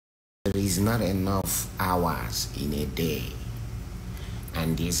is not enough hours in a day,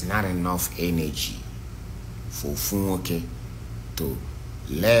 and there's not enough energy for Funwoke to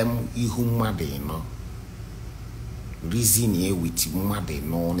learn ihu mmadụ ịnọ, reason here with mmadụ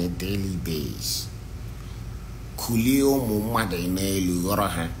ịnọ on a daily basis. Kulie ụmụ mmadụ ịnọ elu ghọrọ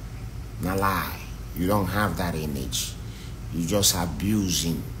ha na lie. You don't have that energy. You just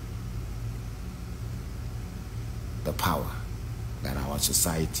abusing the power that our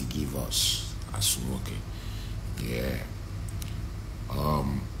society give us as Funwoke. Yeah.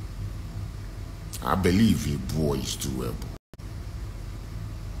 I believe a boy is doable.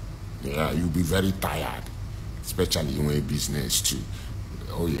 Yeah, you'll be very tired, especially in a business too.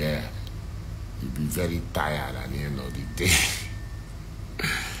 Oh yeah, you'll be very tired at the end of the day.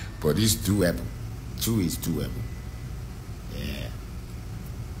 But it's doable. Two is doable. Yeah.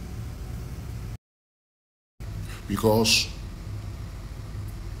 Because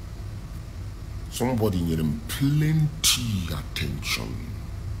somebody gave him plenty attention.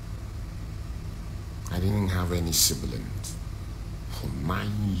 I didn't have any siblings for 9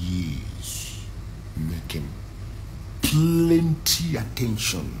 years, making plenty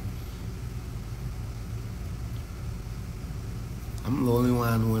attention. I'm the only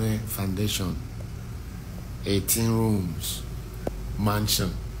one with a foundation, 18 rooms,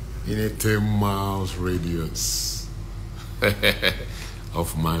 mansion in a 10 miles radius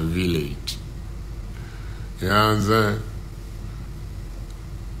of my village. You know what I'm saying?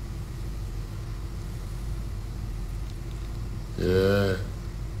 Yeah.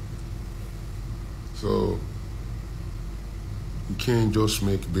 So you can't just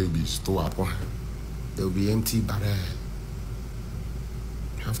make babies to a point. They'll be empty barrel.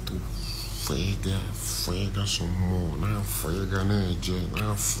 You have to figure some more. Now figure.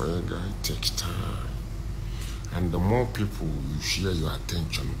 It takes time. And the more people you share your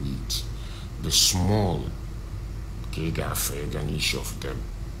attention with, the small each of them.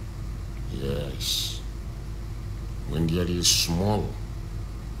 Yes. When there is small,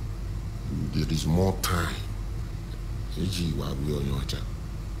 there is more time.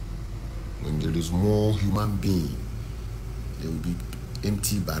 When there is more human being, there will be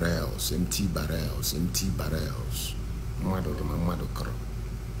empty barrels.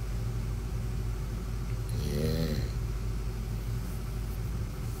 Yeah.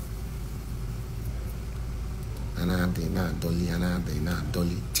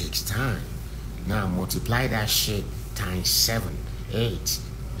 Dolly takes time. Now multiply that shit times 7, 8,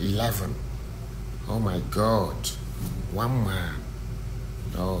 11. Oh my God. One man.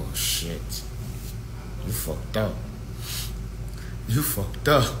 Oh shit. You fucked up.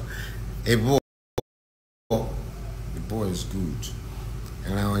 Hey boy. The boy is good.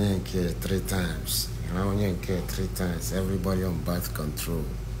 And I only care 3 times. Everybody on birth control.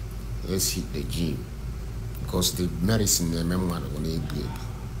 Let's hit the gym. Because the medicine they remember when they baby.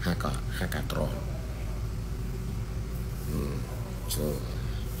 Hackathon. So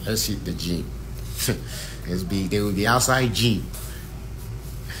let's hit the gym. They will be outside gym.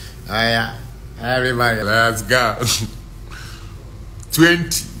 Oh yeah. Everybody, let's go.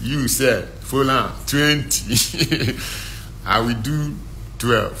 20, you said. Full on. 20. I will do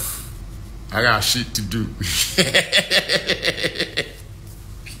 12. I got shit to do.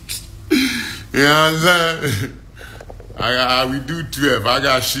 You know what I'm saying? I will do 12. I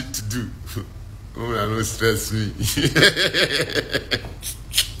got shit to do. Don't stress me.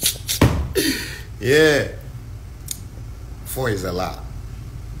 Yeah. 4 is a lot.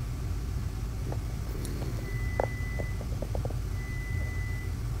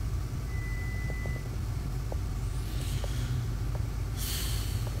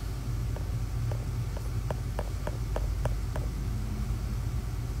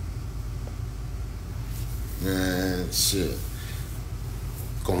 Shit.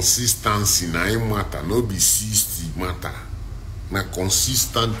 Consistency na it matter, no be 60 matter. Na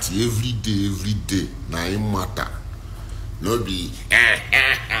consistent every day na it matter. No be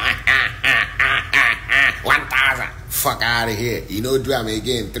 1,000. Fuck out of here. You know, do them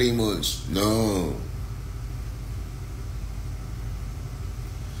again 3 months. No.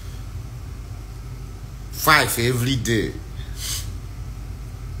 Five every day.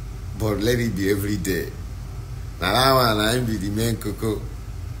 But let it be every day. Now that one, I be the main cocoa.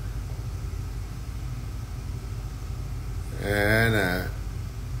 And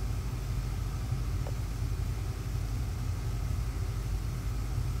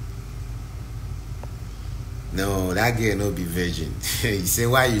no, that girl no be virgin. You say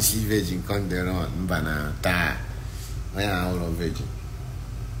why you see virgin come there on? Banana ta. Why are all of virgin?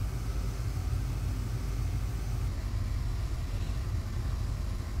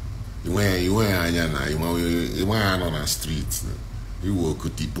 You went Anyana, you went on the street. You walk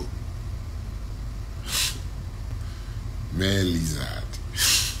with people. Man lizard.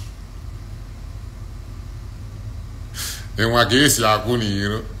 And what case you are going, you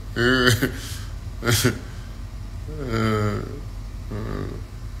know?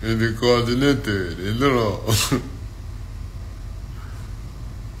 And the coordinated, you know.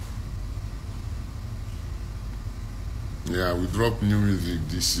 Yeah, we drop new music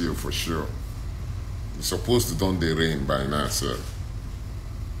this year for sure. It's supposed to done the rain by now, sir.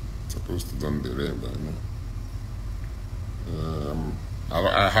 It's supposed to done the rain by now.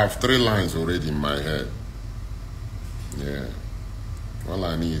 I have 3 lines already in my head. Yeah. All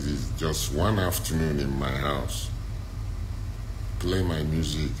I need is just one afternoon in my house. Play my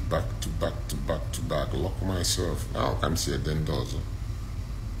music back to back to back to back. Lock myself. Now come see it then does.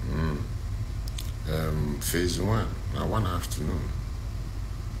 Phase 1. Now one afternoon.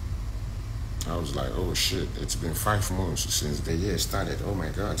 I was like, oh shit, it's been 5 months since the year started. Oh my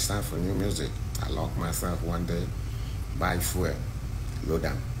God, it's time for new music. I locked myself one day, buy fuel, load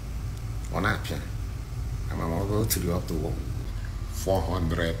down. On app here. I'm gonna go to the up to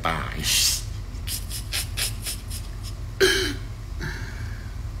 400 times.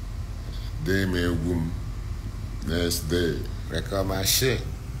 Day me boom. Next day, record my shit.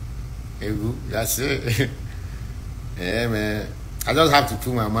 Hey, that's it. Yeah, man. I just have to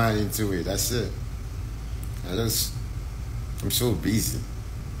put my mind into it. That's it. I'm so busy.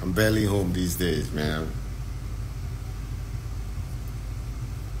 I'm barely home these days, man.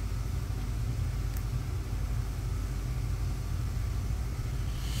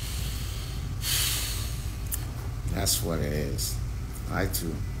 That's what it is. I like to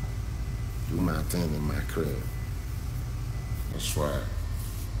do my thing in my crib. That's right.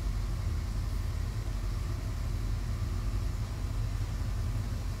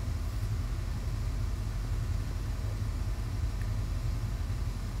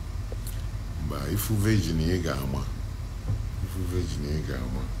 But if you virgin,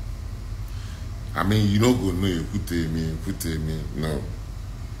 I mean, you don't go know you put me, no.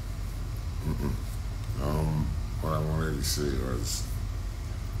 What I wanted to say was,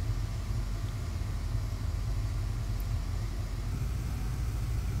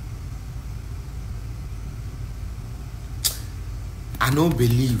 I don't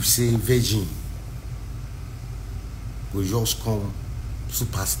believe say virgin will just come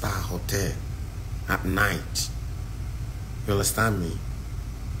superstar hotel at night. You understand me?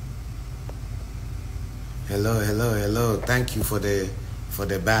 Hello. Thank you for the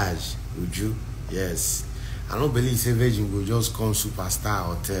badge. Would you? Yes. I don't believe say virgin will just come superstar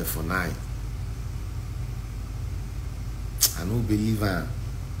hotel for night. I don't believe that.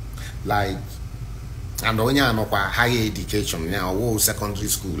 Like, and when you know higher education, now or secondary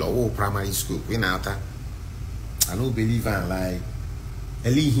school or primary school, we know that. I don't believe that. Like,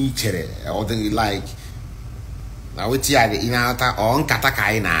 he chere or the like. Now we see the inata on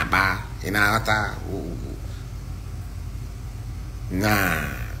katakai na ba inata. Nah.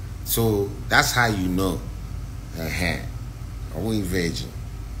 So that's how you know. Only virgin.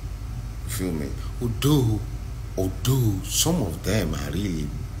 You feel me? Although some of them are really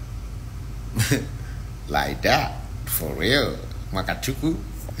like that. For real. Makachuku,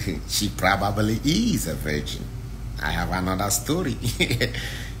 she probably is a virgin. I have another story.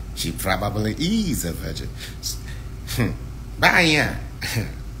 She probably is a virgin. Bye.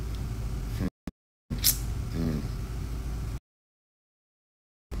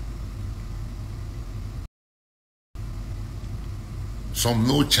 Some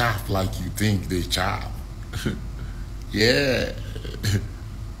no chap like you think they chap. Yeah.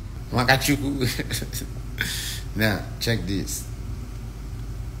 Makachuku. Now, check this.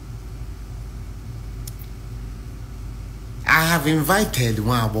 I have invited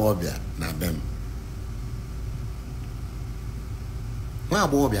one Bobia Nabem. One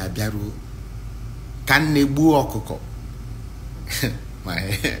Bobia Biaru. Can nebu okoko.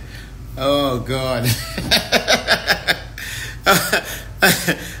 My oh God.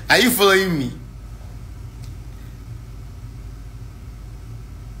 Are you following me?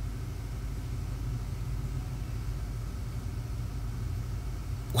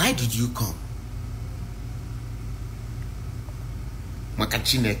 Why did you come?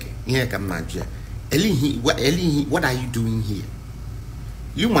 Makachineke, here come Nigeria. Elihi, what are you doing here?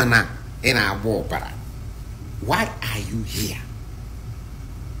 You mana in our war, para. Why are you here?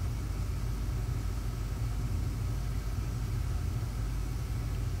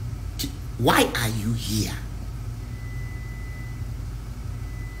 Why are you here?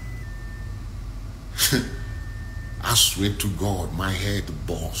 I swear to God, my head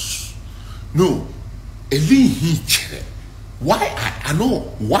boss. No, Eli chere. Why I know?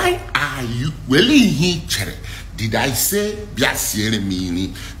 Why are you? Eli chere. Did I say bia siere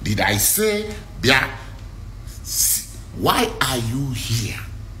mini? Did I say bia? Why are you here?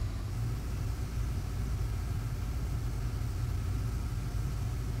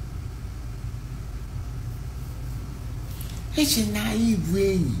 It's a naive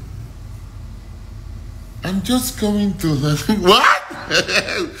way. I'm just coming to learn. What?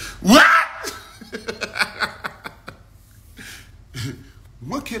 What?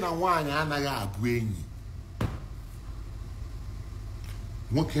 Nwoke na nwaanyị anaghị abụ enyi.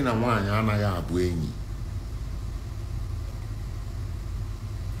 Nwoke na nwaanyị anaghị abụ enyi.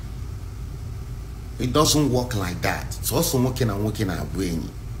 It doesn't work like that. So also nwoke na nwoke na abụ enyi.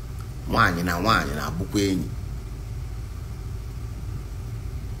 Nwaanyị na nwaanyị na abụkwa enyi.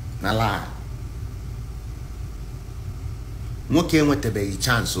 Na lie. Nwoke enwetabeghị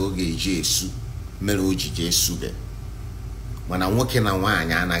chance ọ ga-eji esu mere o ji jee sube. Mana nwoke na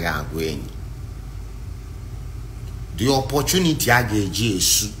nwaanyị anaghị abụ enyi. The opportunity a ga-eji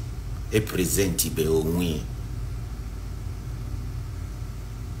esu present ibe onwe.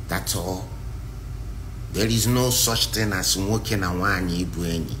 That's all. There is no such thing as nwoke na nwaanyị ịbụ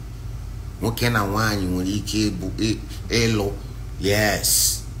enyi. Nwoke na nwaanyị nwere ike ịbụ elu.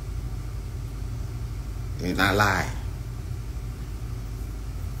 Yes. In a lie.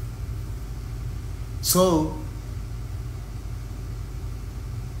 So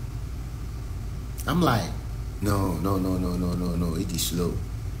I'm like, no, it is slow.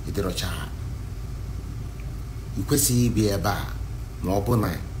 It is rocha. You kwesịghị ibi ebe a ma ọ bụ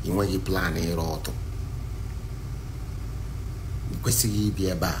na ị nweghị plan ịrụ ọtụ. You kwesịghị ibi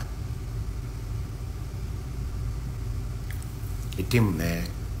ebe a.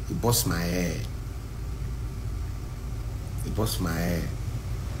 It bust my head. It bust my head.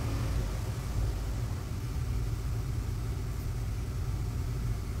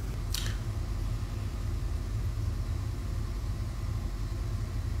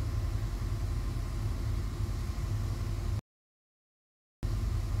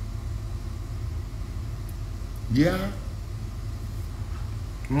 Yeah,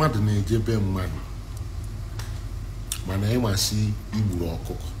 mmadụ na-ejebe mmadụ mana ịmasị igburu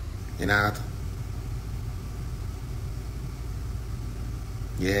ọkụkọ. You know that?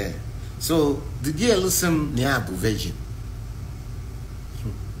 Yeah. So the girl listen na bụ virgin.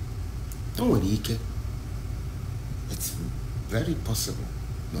 Don't ike. It's very possible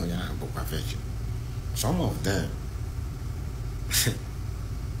no ya bụkwa virgin. Some of them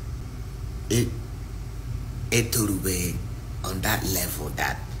it will be on that level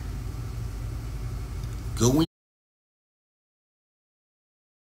that going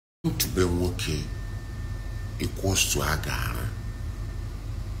to be okay equals to agar,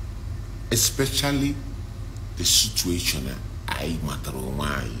 especially the situation I matter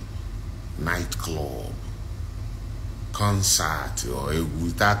why nightclub, concert or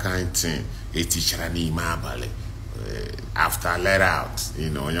that kind of thing. A teacher and imabale. After let out, you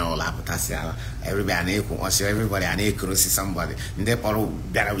know, everybody see somebody, and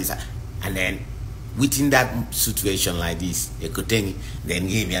then within that situation like this, you could think, then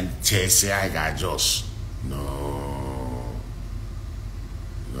give me and say I got just no,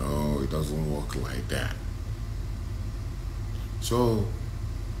 it doesn't work like that. So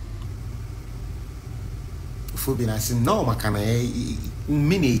I said, no, I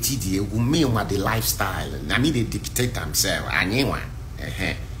the lifestyle. I mean, they dictate themselves. I knew one.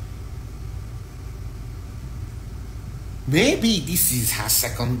 Maybe this is her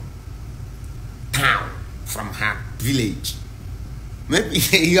second town from her village. Maybe,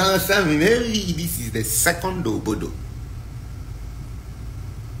 you understand me? Maybe this is the second obodo.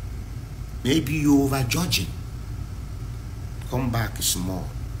 Maybe you're overjudging. Come back small.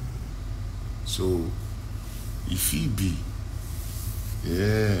 So, if he be,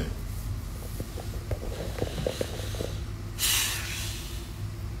 yeah.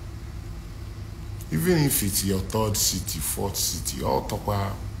 Even if it's your third city, fourth city, all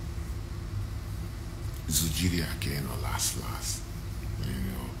tokwa Zujiri again or last. You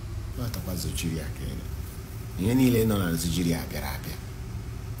know. What about Zujiri again? You need to know Zujiri again.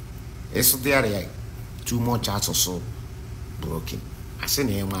 It's there, too much out or so broken. I say,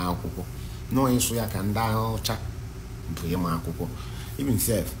 no, so you can die chat. Even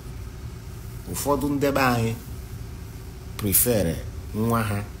self, ụfọdụ ndị be anyị prefer nwa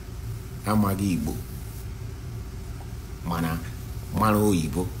ha amaghị Igbo mana mara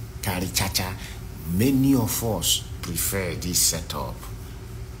oyibo karichacha. Many of us prefer this setup.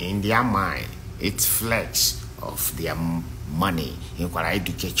 In their mind, it's flex of their money, inkwara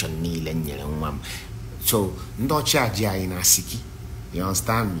education niile nyere nwa m. So ndo charge ya in asiki. You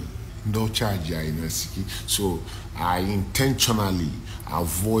understand me? Ndo charge ya in asiki. So I intentionally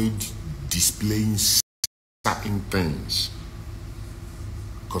avoid displaying certain things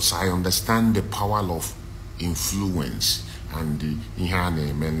because I understand the power of influence and the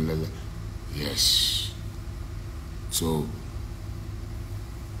yes. So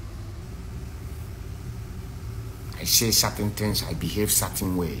I say certain things, I behave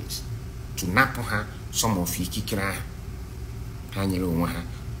certain ways. To napo her, some of you kikira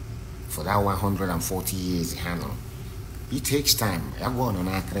for that 140 years. It takes time. I go on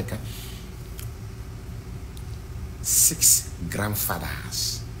Africa. 6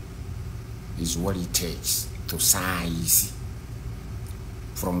 grandfathers is what it takes to size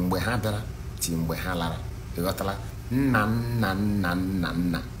from Mbehadara to Mbehalara. You got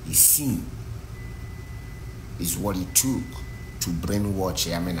na is seen is what it took to brainwash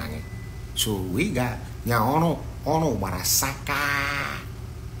Yaminange. So we got ono barasaka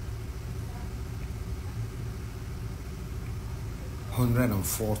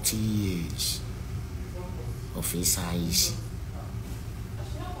 140 years of his eyes.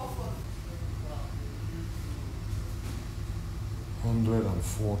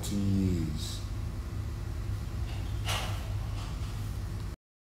 140 years.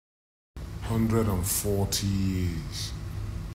 140 years.